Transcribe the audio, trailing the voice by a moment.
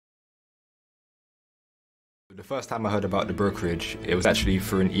The first time I heard about the brokerage, it was actually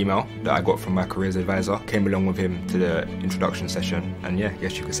through an email that I got from my careers advisor. Came along with him to the introduction session, and yeah, I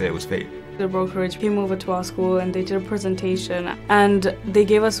guess you could say it was fate. The brokerage came over to our school and they did a presentation and they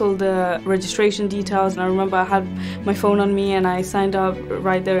gave us all the registration details, and I remember I had my phone on me and I signed up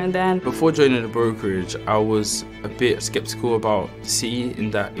right there and then. Before joining the brokerage, I was a bit sceptical about the city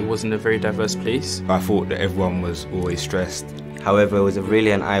in that it wasn't a very diverse place. I thought that everyone was always stressed. However, it was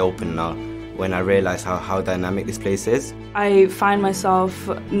really an eye-opener when I realised how dynamic this place is. I find myself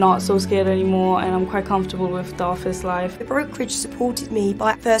not so scared anymore and I'm quite comfortable with the office life. The brokerage supported me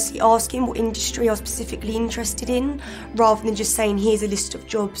by firstly asking what industry I was specifically interested in, rather than just saying here's a list of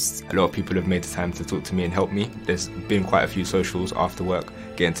jobs. A lot of people have made the time to talk to me and help me. There's been quite a few socials after work,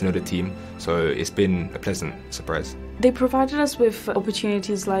 getting to know the team, so it's been a pleasant surprise. They provided us with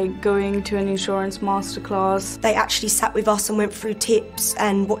opportunities like going to an insurance masterclass. They actually sat with us and went through tips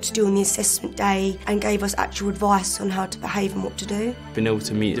and what to do on the assessment day and gave us actual advice on how to behave and what to do. Being able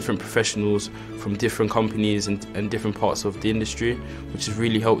to meet different professionals from different companies and different parts of the industry, which has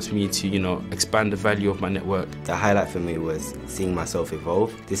really helped me to, expand the value of my network. The highlight for me was seeing myself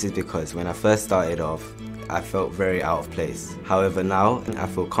evolve. This is because when I first started off, I felt very out of place. However, now I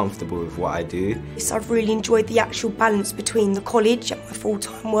feel comfortable with what I do. I've really enjoyed the actual balance between the college and my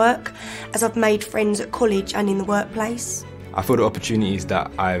full-time work, as I've made friends at college and in the workplace. I feel the opportunities that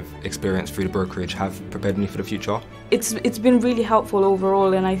I've experienced through the brokerage have prepared me for the future. It's been really helpful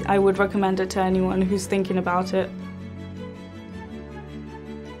overall, and I would recommend it to anyone who's thinking about it.